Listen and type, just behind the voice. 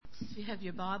you have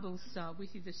your Bibles with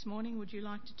you this morning, would you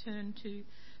like to turn to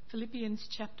Philippians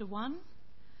chapter 1?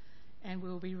 And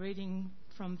we'll be reading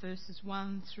from verses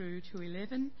 1 through to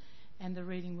 11, and the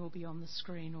reading will be on the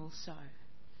screen also.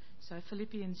 So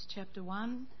Philippians chapter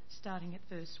 1, starting at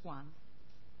verse 1.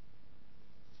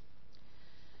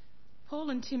 Paul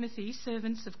and Timothy,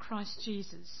 servants of Christ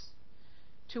Jesus,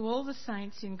 to all the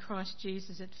saints in Christ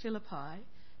Jesus at Philippi,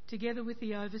 together with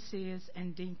the overseers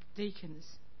and deacons,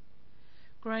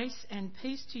 grace and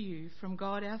peace to you from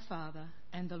God our Father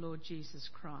and the Lord Jesus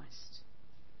Christ.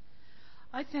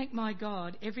 I thank my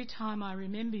God every time I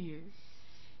remember you.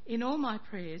 In all my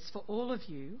prayers for all of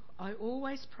you, I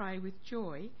always pray with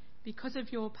joy because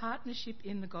of your partnership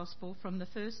in the gospel from the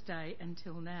first day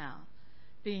until now,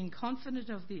 being confident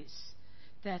of this,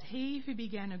 that he who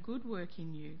began a good work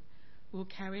in you will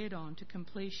carry it on to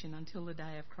completion until the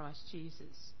day of Christ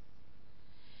Jesus.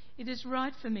 It is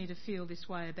right for me to feel this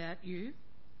way about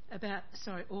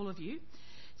all of you,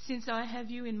 since I have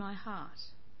you in my heart.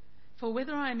 For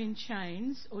whether I am in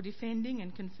chains or defending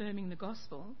and confirming the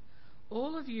gospel,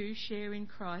 all of you share in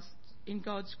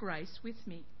God's grace with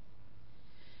me.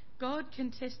 God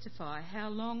can testify how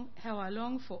I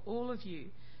long for all of you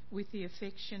with the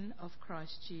affection of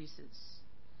Christ Jesus.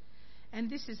 And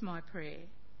this is my prayer,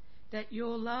 that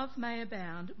your love may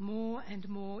abound more and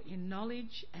more in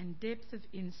knowledge and depth of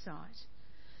insight,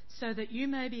 so that you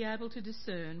may be able to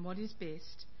discern what is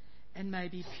best and may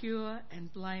be pure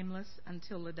and blameless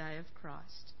until the day of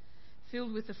Christ,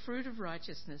 filled with the fruit of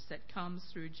righteousness that comes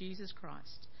through Jesus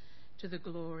Christ, to the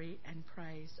glory and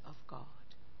praise of God.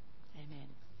 Amen.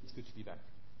 It's good to be back.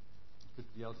 Good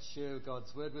to be able to share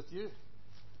God's word with you.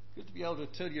 Good to be able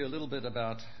to tell you a little bit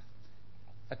about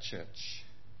a church.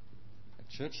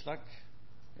 A church like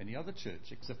any other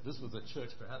church, except this was a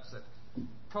church perhaps that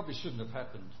probably shouldn't have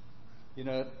happened. You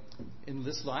know, in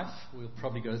this life, we'll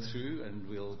probably go through and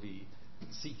we'll be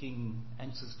seeking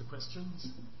answers to questions,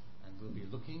 and we'll be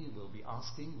looking, we'll be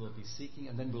asking, we'll be seeking,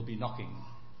 and then we'll be knocking.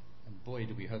 And boy,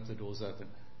 do we hope the doors open.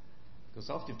 Because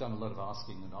after you've done a lot of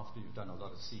asking and after you've done a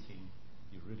lot of seeking,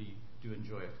 you really do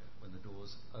enjoy it when the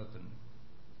doors open.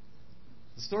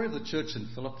 The story of the church in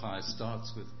Philippi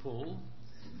starts with Paul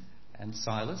and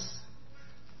Silas,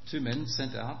 two men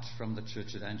sent out from the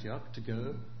church at Antioch to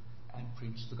go and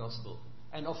preach the gospel.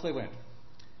 And off they went.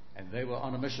 And they were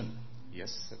on a mission.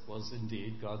 Yes, it was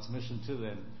indeed God's mission to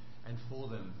them and for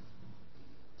them.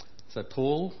 So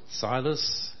Paul,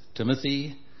 Silas,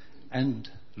 Timothy, and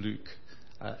Luke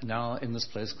are now in this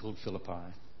place called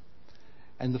Philippi.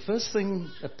 And the first thing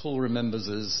that Paul remembers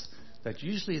is that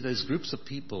usually there's groups of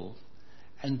people,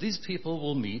 and these people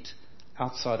will meet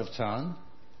outside of town,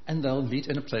 and they'll meet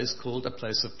in a place called a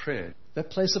place of prayer. That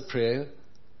place of prayer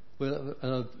were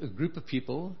a group of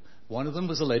people. One of them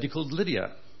was a lady called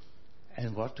Lydia.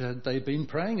 And what had they been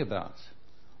praying about?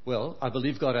 Well, I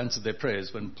believe God answered their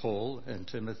prayers when Paul and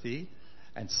Timothy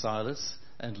and Silas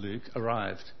and Luke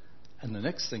arrived. And the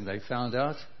next thing they found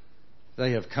out,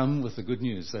 they have come with the good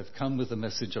news. They've come with a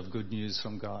message of good news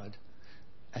from God.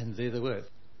 And there they were.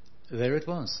 There it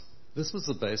was. This was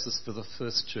the basis for the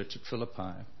first church at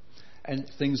Philippi. And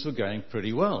things were going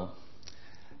pretty well.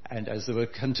 And as they were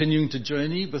continuing to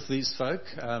journey with these folk,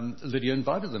 Lydia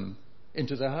invited them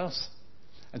into their house.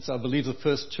 And so I believe the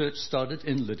first church started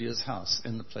in Lydia's house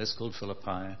in the place called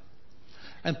Philippi.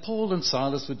 And Paul and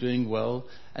Silas were doing well,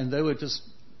 and they were just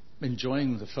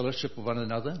enjoying the fellowship of one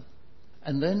another.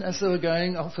 And then as they were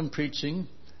going off and preaching,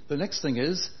 the next thing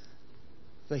is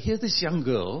they hear this young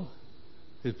girl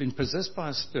who'd been possessed by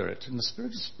a spirit, and the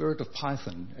spirit is the spirit of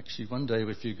Python. Actually, one day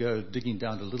if you go digging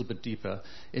down a little bit deeper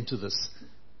into this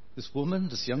woman,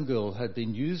 this young girl, had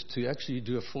been used to actually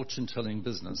do a fortune-telling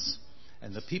business.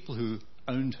 And the people who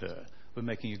owned her were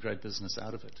making a great business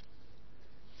out of it.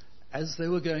 As they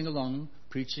were going along,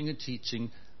 preaching and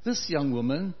teaching, this young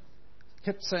woman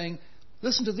kept saying,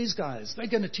 listen to these guys. They're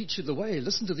going to teach you the way.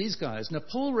 Listen to these guys. Now,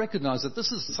 Paul recognized that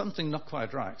this is something not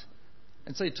quite right.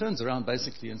 And so he turns around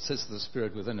basically and says to the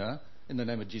spirit within her, in the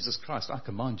name of Jesus Christ, I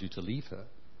command you to leave her.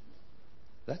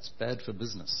 That's bad for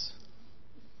business.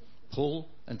 Paul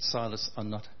and Silas are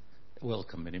not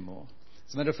welcome anymore.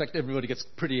 As a matter of fact, everybody gets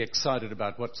pretty excited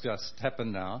about what's just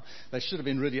happened now. They should have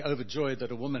been really overjoyed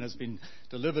that a woman has been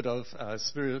delivered of a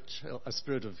spirit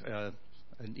of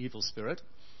an evil spirit.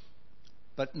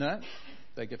 But no,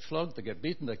 they get flogged, they get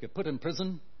beaten, they get put in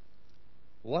prison.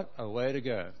 What a way to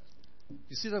go.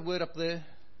 You see that word up there?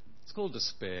 It's called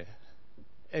despair.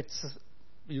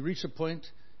 You reach a point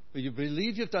where you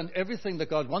believe you've done everything that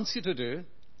God wants you to do,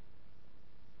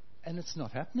 and it's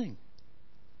not happening.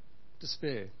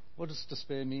 Despair. What does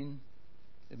despair mean?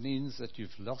 It means that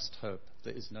you've lost hope.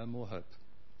 There is no more hope.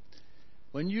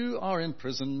 When you are in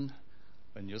prison,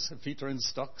 when your feet are in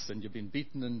stocks and you've been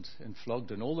beaten and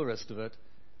flogged and all the rest of it,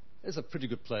 it's a pretty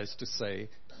good place to say,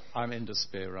 I'm in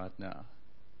despair right now.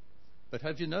 But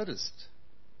have you noticed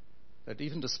that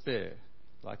even despair,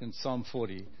 like in Psalm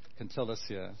 40, can tell us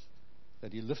here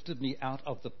that he lifted me out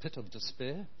of the pit of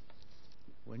despair?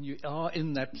 When you are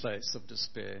in that place of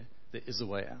despair, there is a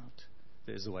way out.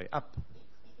 There is a way up.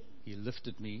 He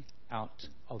lifted me out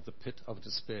of the pit of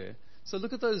despair. So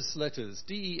look at those letters,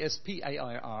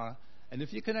 D-E-S-P-A-I-R. And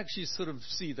if you can actually sort of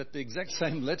see that the exact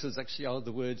same letters actually are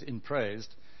the word in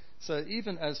praised. So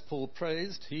even as Paul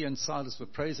praised, he and Silas were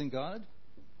praising God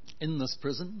in this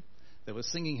prison. They were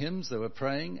singing hymns, they were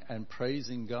praying and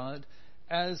praising God.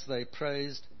 As they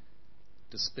praised,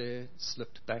 despair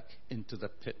slipped back into the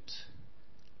pit.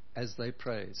 As they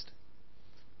praised.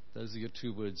 Those are your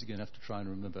two words you're going to have to try and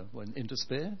remember. When in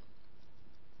despair,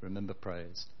 remember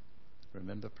praise.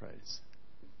 Remember praise.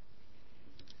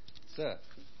 So,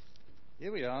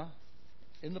 here we are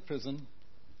in the prison,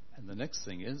 and the next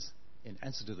thing is, in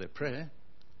answer to their prayer,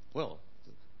 well,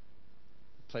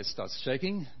 the place starts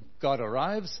shaking, God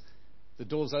arrives, the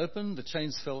doors open, the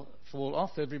chains fall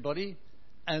off everybody,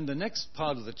 and the next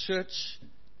part of the church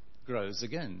grows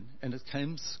again, and it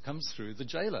comes through the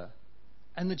jailer.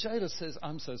 And the jailer says,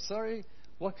 I'm so sorry,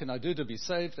 what can I do to be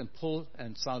saved? And Paul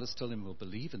and Silas tell him, we'll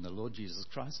believe in the Lord Jesus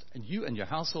Christ, and you and your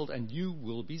household, and you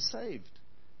will be saved.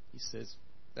 He says,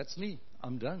 that's me,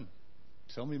 I'm done.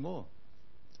 Tell me more.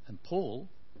 And Paul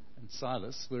and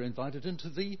Silas were invited into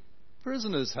the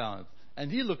prisoner's house,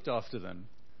 and he looked after them.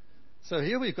 So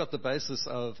here we've got the basis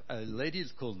of a lady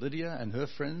called Lydia and her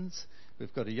friends.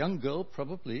 We've got a young girl,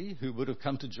 probably, who would have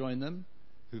come to join them,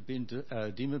 who've been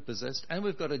demon-possessed, and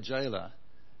we've got a jailer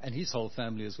and his whole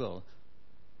family as well.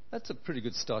 That's a pretty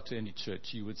good start to any church,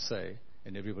 you would say,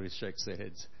 and everybody shakes their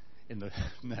heads. No.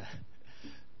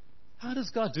 How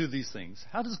does God do these things?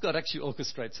 How does God actually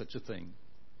orchestrate such a thing?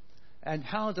 And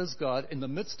how does God, in the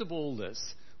midst of all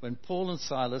this, when Paul and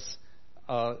Silas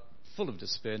are full of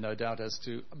despair, no doubt, as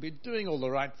to be doing all the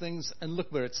right things, and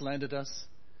look where it's landed us,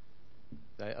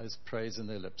 there's praise in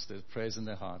their lips, there's praise in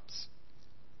their hearts.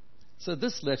 So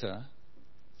this letter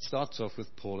starts off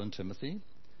with Paul and Timothy,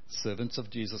 servants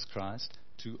of Jesus Christ,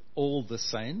 to all the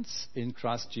saints in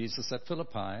Christ Jesus at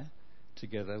Philippi,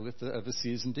 together with the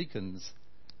overseers and deacons.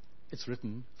 It's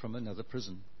written from another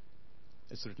prison.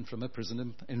 It's written from a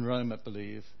prison in Rome, I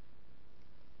believe.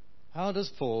 How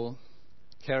does Paul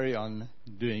carry on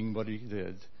doing what he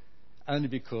did? Only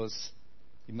because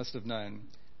he must have known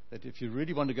that if you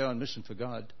really want to go on mission for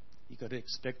God, you've got to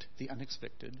expect the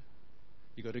unexpected.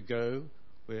 You've got to go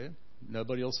where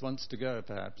nobody else wants to go,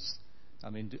 perhaps.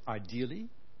 I mean, ideally,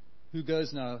 who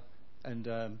goes now and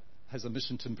has a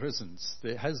mission to prisons?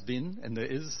 There has been, and there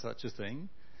is such a thing,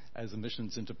 as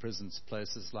missions into prisons,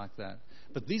 places like that.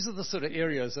 But these are the sort of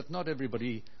areas that not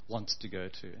everybody wants to go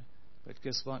to. But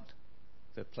guess what?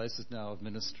 They're places now of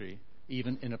ministry,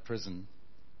 even in a prison.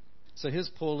 So here's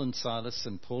Paul and Silas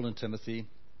and Paul and Timothy,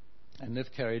 and they've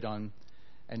carried on.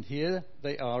 And here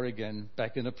they are again,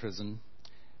 back in a prison.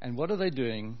 And what are they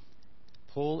doing?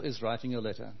 Paul is writing a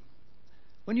letter.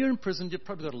 When you're in prison, you've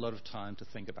probably got a lot of time to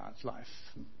think about life.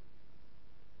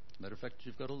 Matter of fact,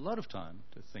 you've got a lot of time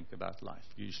to think about life,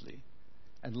 usually.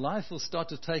 And life will start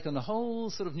to take on a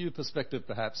whole sort of new perspective,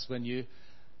 perhaps, when you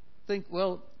think,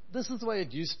 well, this is the way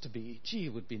it used to be. Gee,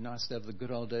 it would be nice to have the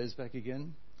good old days back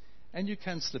again. And you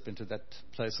can slip into that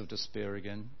place of despair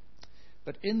again.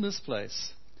 But in this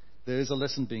place, there is a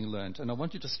lesson being learned. And I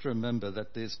want you just to remember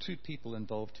that there's two people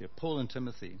involved here, Paul and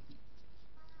Timothy.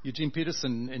 Eugene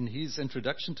Peterson, in his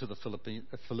introduction to the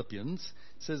Philippians,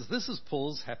 says this is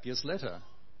Paul's happiest letter.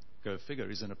 Go figure,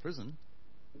 he's in a prison.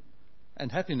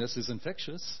 And happiness is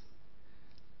infectious.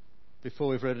 Before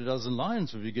we've read a dozen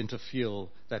lines, we begin to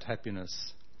feel that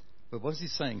happiness. But what is he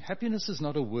saying? Happiness is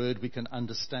not a word we can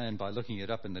understand by looking it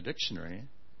up in the dictionary.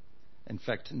 In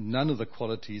fact, none of the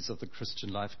qualities of the Christian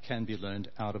life can be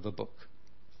learned out of a book.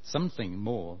 Something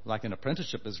more, like an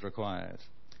apprenticeship, is required.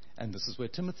 And this is where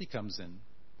Timothy comes in.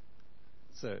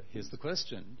 So here's the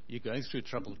question. You're going through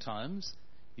troubled times.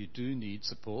 You do need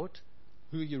support.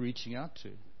 Who are you reaching out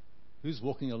to? Who's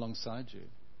walking alongside you?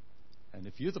 And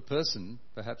if you're the person,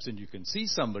 perhaps, and you can see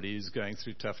somebody who's going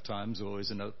through tough times or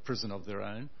is in a prison of their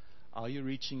own, are you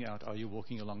reaching out? Are you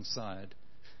walking alongside?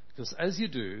 Because as you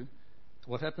do,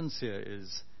 what happens here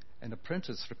is an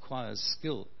apprentice acquires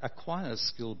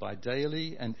skill by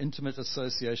daily and intimate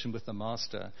association with the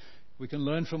master. We can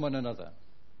learn from one another.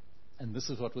 And this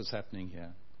is what was happening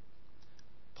here.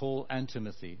 Paul and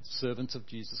Timothy, servants of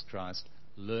Jesus Christ,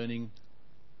 learning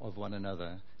of one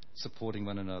another, supporting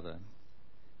one another.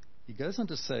 He goes on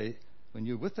to say, when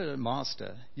you're with a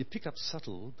master, you pick up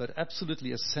subtle but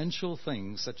absolutely essential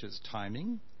things such as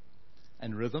timing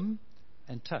and rhythm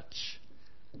and touch.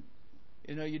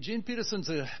 You know, Eugene Peterson's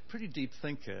a pretty deep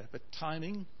thinker, but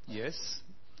timing, yes,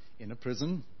 in a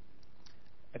prison,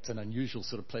 it's an unusual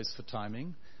sort of place for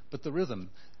timing, but the rhythm.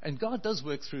 And God does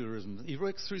work through rhythm. He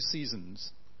works through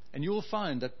seasons. And you will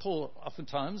find that Paul,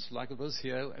 oftentimes, like it was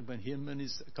here, when him and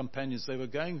his companions, they were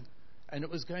going, and it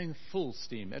was going full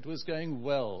steam. It was going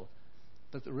well.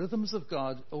 But the rhythms of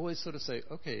God always sort of say,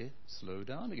 okay, slow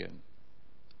down again.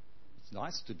 It's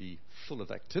nice to be full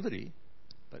of activity,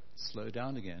 but slow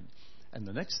down again. And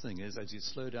the next thing is, as you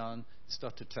slow down, you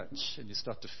start to touch, and you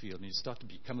start to feel, and you start to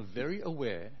become very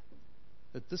aware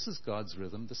that this is God's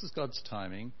rhythm, this is God's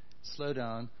timing. Slow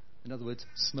down. In other words,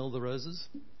 smell the roses,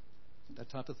 that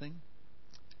type of thing.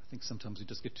 I think sometimes we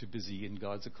just get too busy in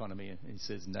God's economy, and he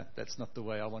says, no, that's not the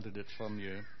way I wanted it from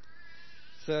you.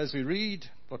 So as we read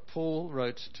what Paul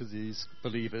wrote to these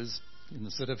believers in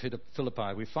the city of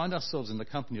Philippi, we find ourselves in the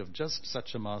company of just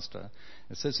such a master.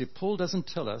 It says here, Paul doesn't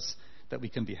tell us that we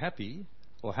can be happy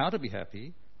or how to be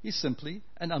happy. He simply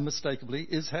and unmistakably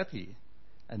is happy.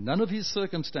 And none of his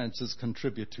circumstances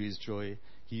contribute to his joy.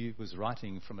 He was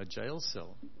writing from a jail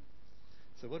cell.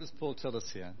 So what does Paul tell us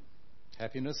here?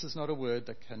 Happiness is not a word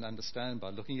that can understand by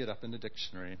looking it up in the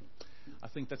dictionary. I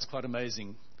think that's quite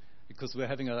amazing, because we're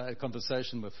having a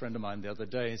conversation with a friend of mine the other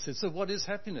day. He said, so what is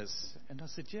happiness? And I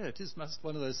said, yeah, it is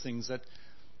one of those things that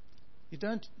you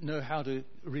don't know how to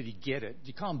really get it.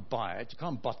 You can't buy it. You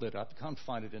can't bottle it up. You can't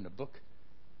find it in a book.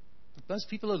 But most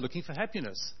people are looking for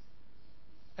happiness.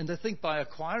 And they think by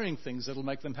acquiring things that'll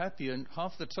make them happy. And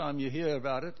half the time you hear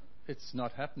about it, it's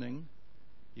not happening.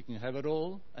 You can have it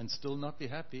all and still not be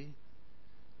happy.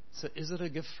 So is it a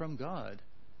gift from God?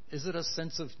 Is it a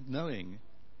sense of knowing?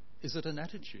 Is it an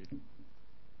attitude?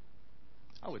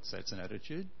 I would say it's an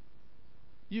attitude.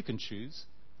 You can choose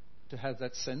to have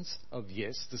that sense of,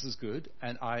 yes, this is good,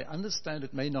 and I understand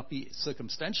it may not be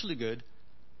circumstantially good,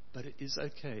 but it is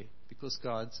okay, because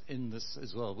God's in this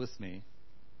as well with me.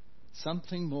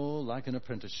 Something more like an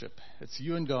apprenticeship. It's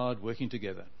you and God working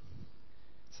together.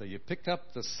 So you pick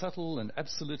up the subtle and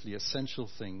absolutely essential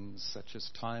things such as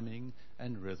timing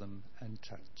and rhythm and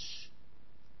touch.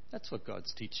 That's what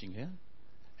God's teaching here.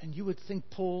 And you would think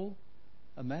Paul,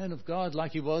 a man of God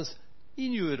like he was, he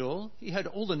knew it all. He had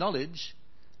all the knowledge.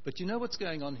 But you know what's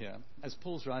going on here? As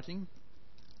Paul's writing,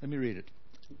 let me read it.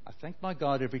 I thank my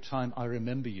God every time I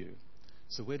remember you.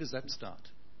 So where does that start?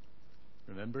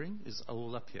 Remembering is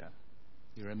all up here.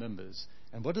 He remembers.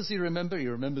 And what does he remember? He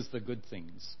remembers the good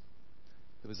things.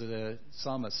 There was a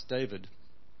psalmist, David,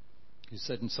 who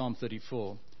said in Psalm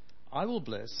 34, I will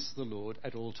bless the Lord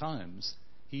at all times.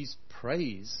 His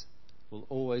praise will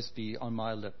always be on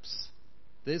my lips.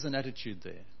 There's an attitude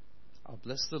there. I'll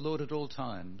bless the Lord at all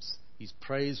times. His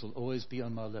praise will always be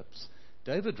on my lips.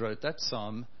 David wrote that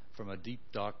psalm from a deep,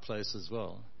 dark place as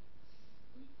well.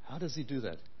 How does he do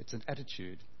that? It's an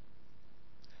attitude.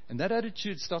 And that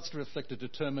attitude starts to reflect a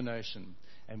determination.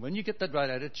 And when you get that right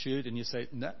attitude and you say,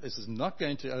 no, this is not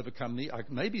going to overcome me. I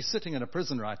may be sitting in a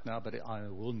prison right now, but I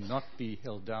will not be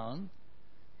held down.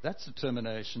 That's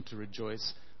determination to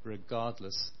rejoice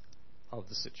regardless of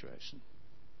the situation.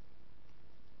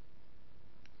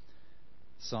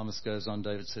 Psalmist goes on,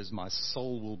 David says, my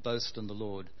soul will boast in the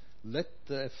Lord. Let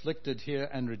the afflicted hear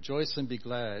and rejoice and be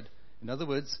glad. In other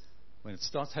words, when it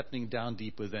starts happening down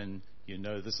deep within, you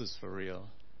know this is for real.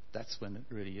 That's when it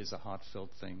really is a heartfelt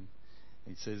thing.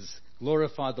 He says,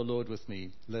 glorify the Lord with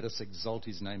me. Let us exalt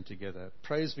his name together.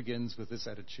 Praise begins with this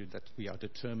attitude that we are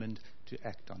determined to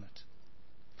act on it.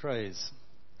 Praise.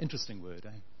 Interesting word, eh?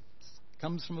 It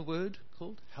comes from a word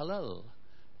called hallel.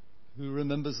 Who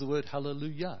remembers the word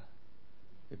hallelujah?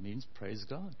 It means praise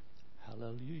God.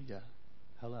 Hallelujah.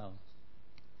 Hallel.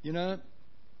 You know,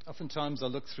 oftentimes I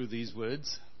look through these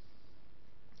words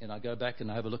and I go back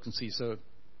and I have a look and see, so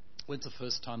when's the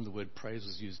first time the word praise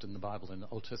was used in the Bible, in the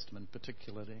Old Testament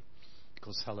particularly?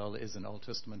 Because hallel is an Old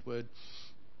Testament word.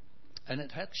 And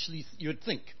it actually, you'd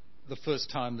think the first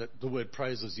time that the word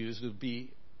praise was used would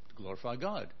be to glorify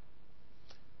God.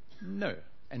 No.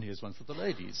 And here's one for the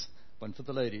ladies. One for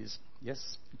the ladies.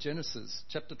 Yes, Genesis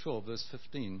chapter 12, verse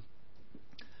 15.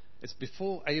 It's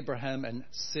before Abraham and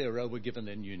Sarah were given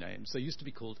their new names. They used to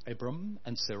be called Abram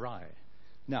and Sarai.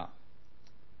 Now,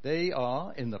 they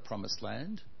are in the promised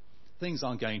land. Things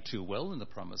aren't going too well in the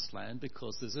promised land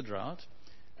because there's a drought.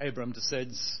 Abram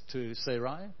says to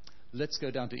Sarai, let's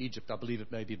go down to Egypt. I believe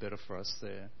it may be better for us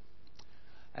there.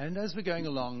 And as we're going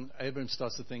along, Abram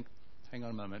starts to think, hang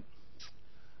on a moment.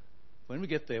 When we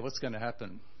get there, what's going to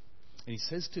happen? And he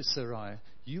says to Sarai,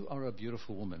 you are a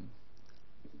beautiful woman.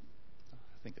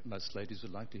 most ladies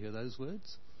would like to hear those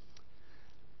words.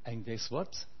 And guess what?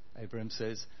 Abraham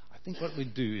says, I think what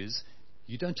we'd do is,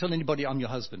 you don't tell anybody I'm your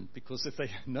husband, because if they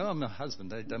know I'm your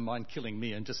husband, they don't mind killing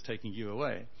me and just taking you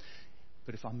away.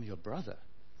 But if I'm your brother,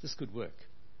 this could work.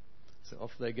 So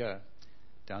off they go,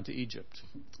 down to Egypt.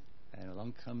 And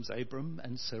along comes Abram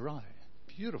and Sarai.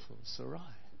 Beautiful Sarai.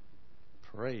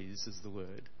 Praise is the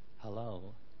word. Halal.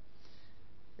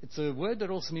 It's a word that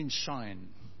also means shine.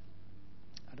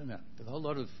 I don't know. There's a whole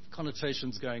lot of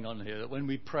connotations going on here. That when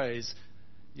we praise,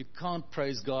 you can't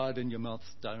praise God and your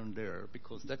mouth's down there,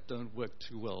 because that don't work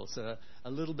too well. So a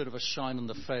little bit of a shine on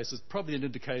the face is probably an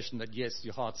indication that, yes,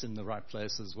 your heart's in the right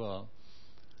place as well.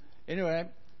 Anyway,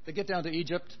 they get down to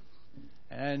Egypt,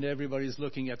 and everybody's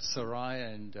looking at Sarai,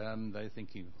 and they're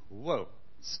thinking, whoa,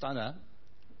 stunner.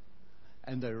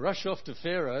 And they rush off to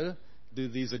Pharaoh, to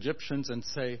these Egyptians, and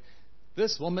say,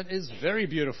 this woman is very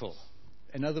beautiful.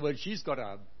 In other words, she's got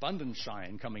an abundant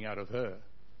shine coming out of her.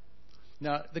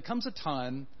 Now, there comes a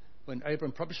time when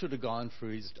Abram probably should have gone for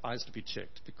his eyes to be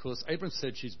checked, because Abram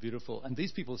said she's beautiful, and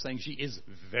these people are saying she is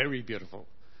very beautiful.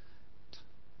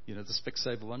 You know, the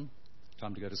Specsavers one?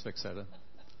 Time to go to Specsavers.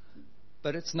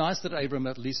 But it's nice that Abram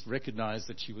at least recognized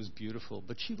that she was beautiful,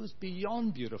 but she was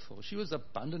beyond beautiful. She was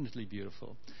abundantly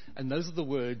beautiful. And those are the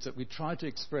words that we try to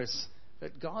express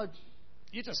that God,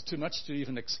 you're just too much to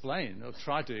even explain or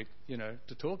try to,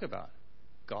 to talk about.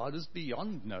 God is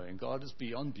beyond knowing. God is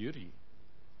beyond beauty.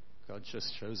 God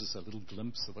just shows us a little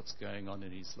glimpse of what's going on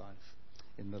in his life,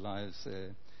 in the lives there.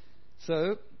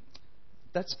 So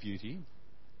that's beauty.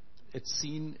 It's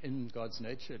seen in God's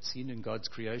nature. It's seen in God's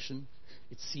creation.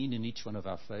 It's seen in each one of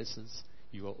our faces.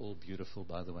 You are all beautiful,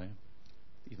 by the way.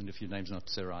 Even if your name's not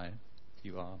Sarai,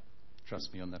 you are.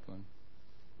 Trust me on that one.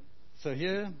 So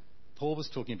here, Paul was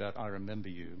talking about, I remember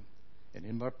you. And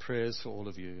in my prayers for all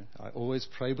of you, I always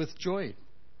pray with joy.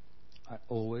 I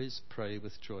always pray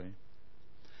with joy.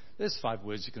 There's 5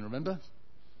 words you can remember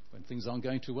when things aren't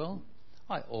going too well.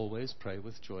 I always pray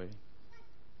with joy.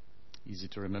 Easy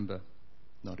to remember,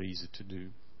 not easy to do.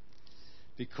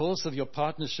 Because of your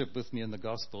partnership with me in the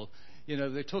gospel,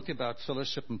 they're talking about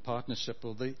fellowship and partnership.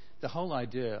 Well, the whole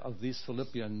idea of these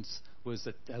Philippians was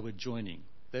that they were joining.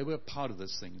 They were part of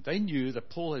this thing. They knew that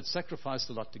Paul had sacrificed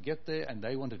a lot to get there, and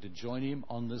they wanted to join him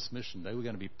on this mission. They were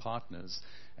going to be partners,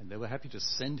 and they were happy to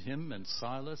send him and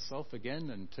Silas off again,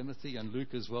 and Timothy and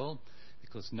Luke as well,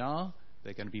 because now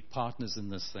they're going to be partners in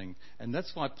this thing. And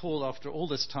that's why Paul, after all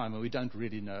this time, and we don't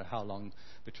really know how long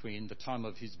between the time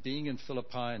of his being in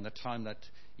Philippi and the time that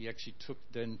he actually took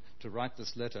then to write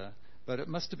this letter, but it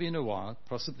must have been a while,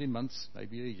 possibly months,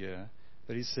 maybe a year.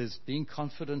 But he says, being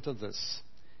confident of this,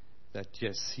 that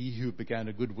yes, he who began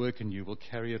a good work in you will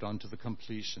carry it on to the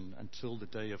completion until the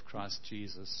day of Christ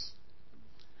Jesus.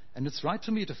 And it's right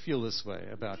for me to feel this way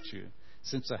about you,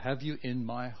 since I have you in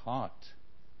my heart.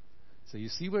 So you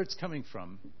see where it's coming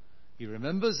from. He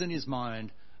remembers in his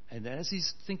mind, and as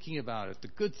he's thinking about it, the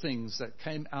good things that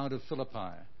came out of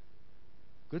Philippi.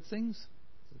 Good things?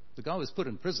 The guy was put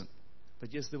in prison.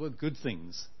 But yes, there were good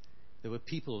things. There were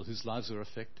people whose lives were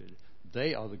affected.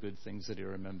 They are the good things that he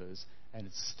remembers. And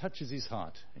it touches his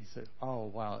heart. And he said, oh,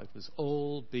 wow, it was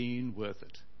all been worth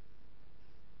it.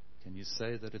 Can you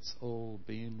say that it's all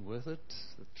been worth it?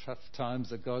 The tough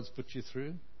times that God's put you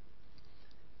through?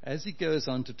 As he goes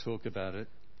on to talk about it,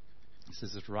 he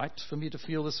says, it's right for me to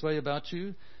feel this way about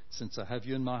you, since I have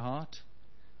you in my heart.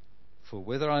 For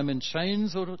whether I'm in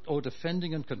chains or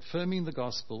defending and confirming the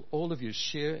gospel, all of you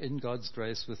share in God's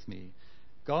grace with me.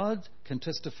 God can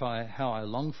testify how I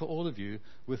long for all of you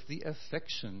with the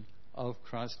affection of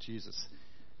Christ Jesus.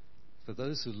 For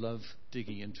those who love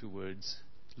digging into words,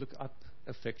 look up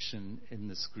affection in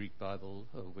this Greek Bible,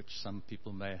 which some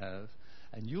people may have,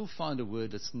 and you'll find a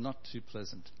word that's not too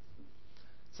pleasant.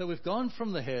 So we've gone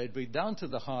from the head, we're down to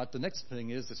the heart. The next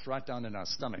thing is it's right down in our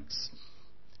stomachs.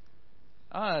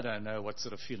 I don't know what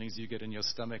sort of feelings you get in your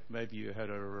stomach. Maybe you had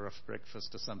a rough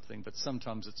breakfast or something, but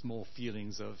sometimes it's more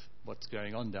feelings of what's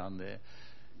going on down there.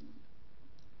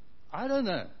 I don't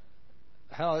know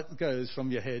how it goes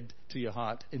from your head to your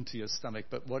heart into your stomach,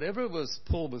 but whatever it was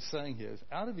Paul was saying here,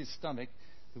 out of his stomach,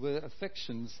 there were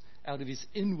affections out of his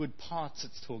inward parts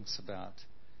it talks about.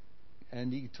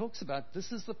 And he talks about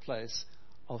this is the place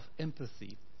of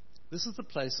empathy. This is the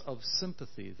place of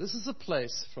sympathy. This is a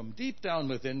place from deep down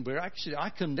within where actually I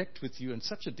connect with you on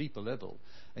such a deeper level.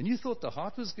 And you thought the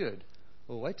heart was good.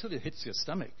 Well, wait till it hits your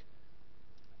stomach.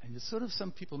 And it's sort of,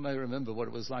 some people may remember what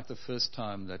it was like the first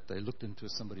time that they looked into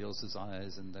somebody else's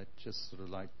eyes and they just sort of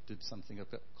like did something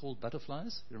called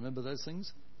butterflies. You remember those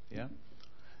things? Yeah?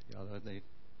 Yeah, they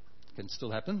can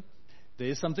still happen.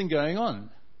 There's something going on.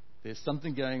 There's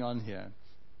something going on here.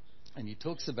 And he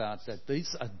talks about that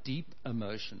these are deep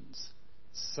emotions,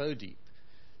 so deep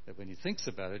that when he thinks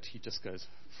about it, he just goes,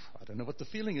 I don't know what the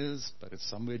feeling is, but it's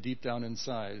somewhere deep down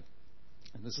inside.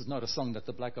 And this is not a song that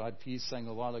the Black Eyed Peas sang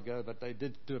a while ago, but they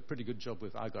did do a pretty good job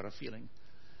with I Got a Feeling.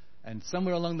 And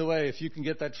somewhere along the way, if you can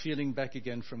get that feeling back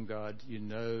again from God, you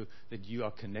know that you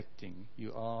are connecting.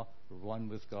 You are one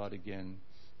with God again.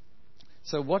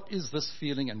 So what is this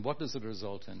feeling and what does it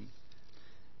result in?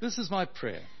 This is my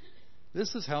prayer.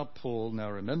 This is how Paul now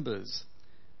remembers,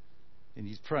 and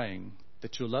he's praying,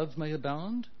 that your love may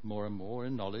abound more and more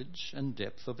in knowledge and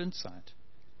depth of insight,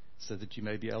 so that you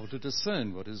may be able to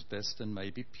discern what is best and may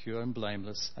be pure and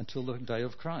blameless until the day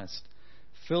of Christ,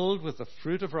 filled with the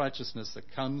fruit of righteousness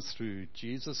that comes through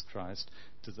Jesus Christ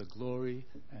to the glory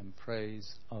and praise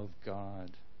of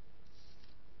God.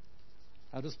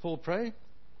 How does Paul pray?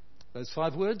 Those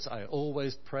 5 words, I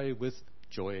always pray with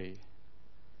joy.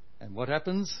 And what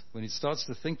happens when he starts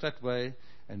to think that way,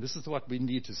 and this is what we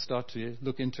need to start to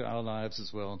look into our lives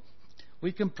as well,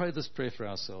 we can pray this prayer for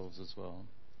ourselves as well.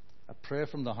 A prayer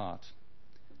from the heart.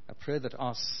 A prayer that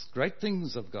asks great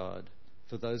things of God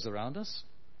for those around us,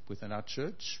 within our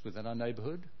church, within our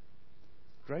neighborhood.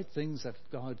 Great things that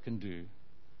God can do.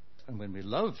 And when we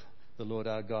love the Lord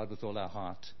our God with all our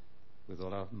heart, with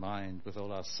all our mind, with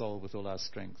all our soul, with all our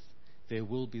strength, there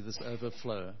will be this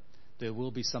overflow. There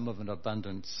will be some of an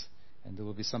abundance, and there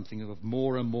will be something of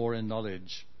more and more in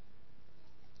knowledge.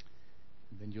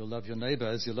 And then you'll love your neighbor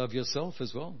as you love yourself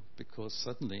as well, because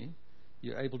suddenly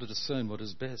you're able to discern what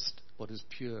is best, what is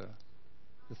pure.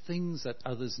 The things that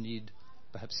others need,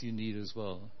 perhaps you need as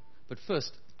well. But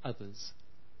first, others.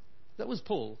 That was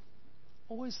Paul,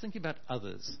 always thinking about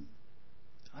others.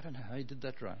 I don't know how he did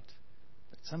that right.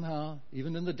 But somehow,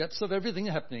 even in the depths of everything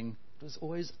happening, it was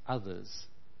always others.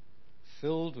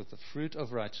 Filled with the fruit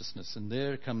of righteousness. And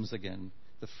there comes again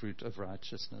the fruit of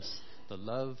righteousness. The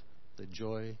love, the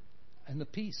joy, and the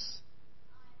peace.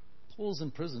 Paul's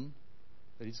in prison,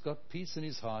 but he's got peace in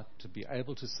his heart to be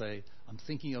able to say, I'm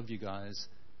thinking of you guys.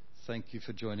 Thank you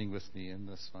for joining with me in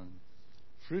this one.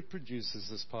 Fruit produces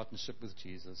this partnership with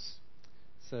Jesus.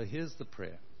 So here's the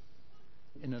prayer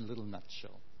in a little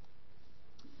nutshell.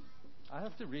 I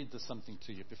have to read this something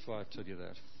to you before I tell you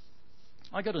that.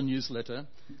 I got a newsletter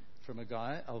from a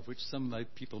guy of which some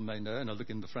people may know, and I look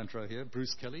in the front row here,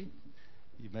 Bruce Kelly.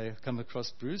 You may have come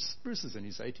across Bruce. Bruce is in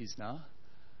his 80s now.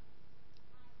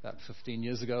 About 15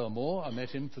 years ago or more, I met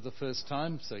him for the first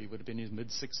time, so he would have been in his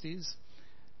mid-60s.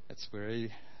 That's where he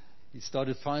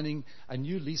started finding a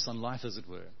new lease on life, as it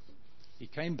were. He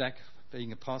came back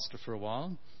being a pastor for a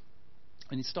while,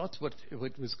 and he started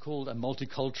what was called a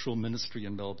multicultural ministry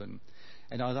in Melbourne.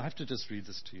 And I'll have to just read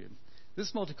this to you.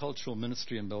 This multicultural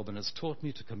ministry in Melbourne has taught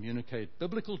me to communicate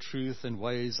biblical truth in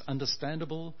ways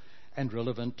understandable and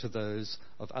relevant to those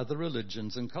of other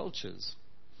religions and cultures.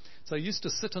 So I used to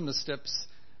sit on the steps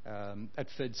at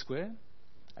Fed Square,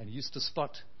 and he used to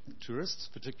spot tourists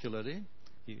particularly,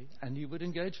 and he would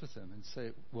engage with them and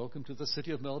say, welcome to the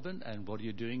city of Melbourne, and what are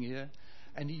you doing here?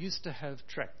 And he used to have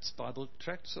tracts, Bible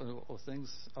tracts or things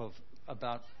of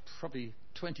about probably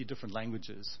 20 different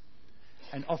languages.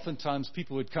 And oftentimes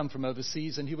people would come from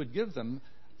overseas and he would give them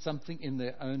something in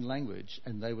their own language.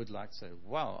 And they would say,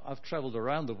 wow, I've traveled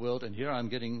around the world and here I'm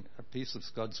getting a piece of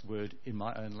God's word in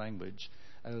my own language.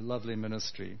 A lovely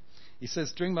ministry. He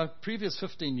says, during my previous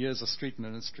 15 years of street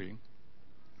ministry,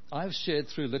 I've shared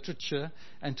through literature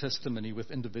and testimony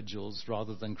with individuals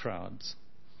rather than crowds.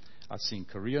 I've seen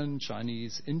Korean,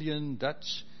 Chinese, Indian,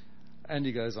 Dutch, and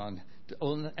he goes on.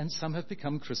 And some have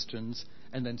become Christians,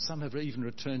 and then some have even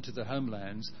returned to their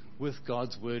homelands with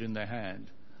God's word in their hand.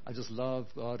 I just love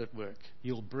God at work.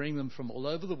 He'll bring them from all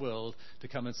over the world to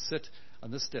come and sit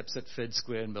on the steps at Fed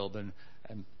Square in Melbourne,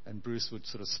 and Bruce would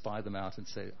sort of spy them out and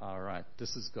say, all right,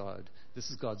 this is God. This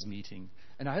is God's meeting.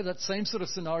 And I had that same sort of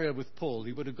scenario with Paul.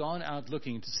 He would have gone out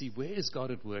looking to see, where is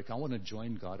God at work? I want to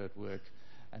join God at work,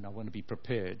 and I want to be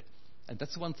prepared. And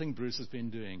that's the one thing Bruce has been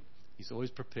doing. He's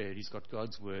always prepared. He's got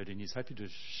God's word, and he's happy to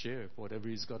share whatever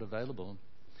he's got available.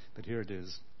 But here it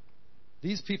is.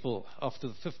 These people, after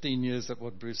the 15 years of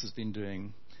what Bruce has been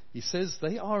doing, he says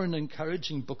they are an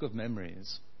encouraging book of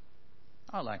memories.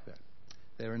 I like that.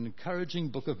 They're an encouraging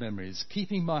book of memories,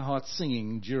 keeping my heart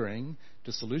singing during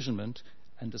disillusionment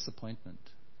and disappointment.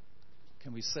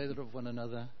 Can we say that of one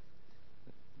another?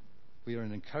 We are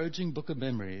an encouraging book of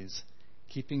memories,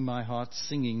 keeping my heart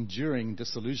singing during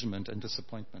disillusionment and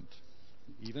disappointment.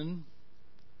 Even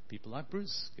people like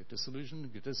Bruce get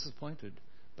disillusioned, get disappointed,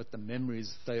 but the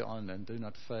memories stay on and do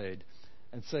not fade.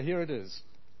 And so here it is.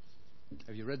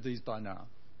 Have you read these by now?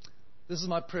 This is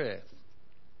my prayer: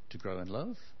 to grow in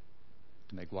love,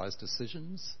 to make wise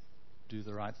decisions, do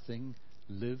the right thing,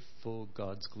 live for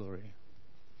God's glory.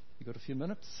 You got a few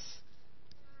minutes?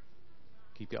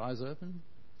 Keep your eyes open.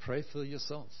 Pray for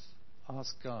yourself.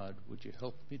 Ask God, would you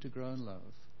help me to grow in love?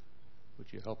 Would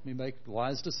you help me make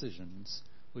wise decisions?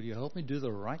 Will you help me do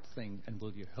the right thing? And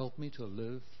will you help me to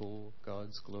live for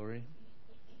God's glory?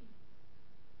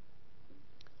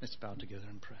 Let's bow together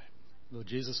and pray. Lord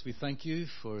Jesus, we thank you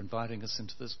for inviting us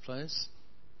into this place.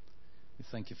 We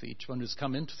thank you for each one who's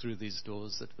come in through these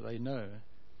doors, that they know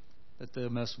that they're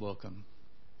most welcome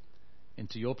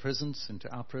into your presence,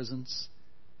 into our presence,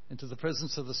 into the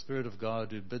presence of the Spirit of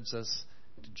God who bids us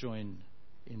to join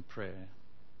in prayer.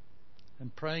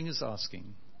 And praying is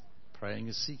asking, praying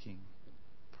is seeking,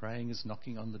 praying is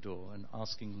knocking on the door and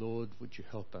asking, Lord, would you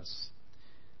help us?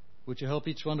 Would you help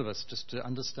each one of us just to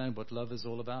understand what love is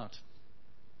all about?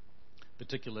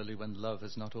 Particularly when love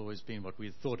has not always been what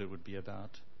we thought it would be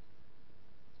about.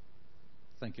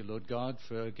 Thank you, Lord God,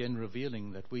 for again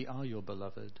revealing that we are your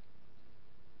beloved.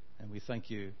 And we thank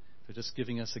you for just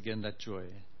giving us again that joy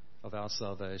of our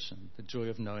salvation, the joy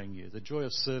of knowing you, the joy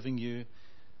of serving you,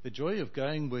 the joy of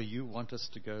going where you want us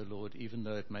to go, Lord, even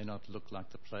though it may not look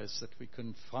like the place that we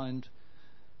can find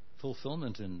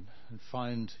fulfillment in and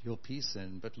find your peace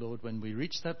in. But Lord, when we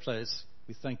reach that place,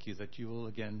 we thank you that you will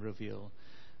again reveal,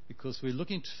 because we're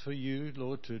looking for you,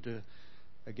 Lord, to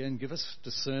again give us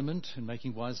discernment in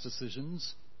making wise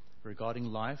decisions regarding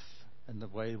life and the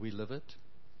way we live it.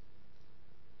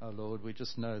 Oh Lord, we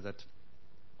just know that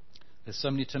there's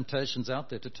so many temptations out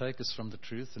there to take us from the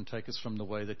truth and take us from the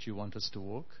way that you want us to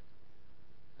walk.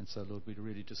 And so, Lord, we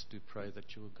really just do pray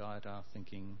that you will guide our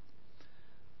thinking.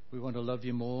 We want to love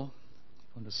you more.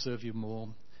 We want to serve you more.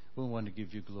 We want to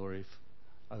give you glory,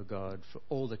 oh God, for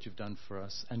all that you've done for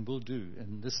us and will do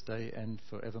in this day and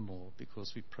forevermore,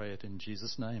 because we pray it in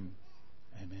Jesus' name.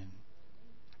 Amen.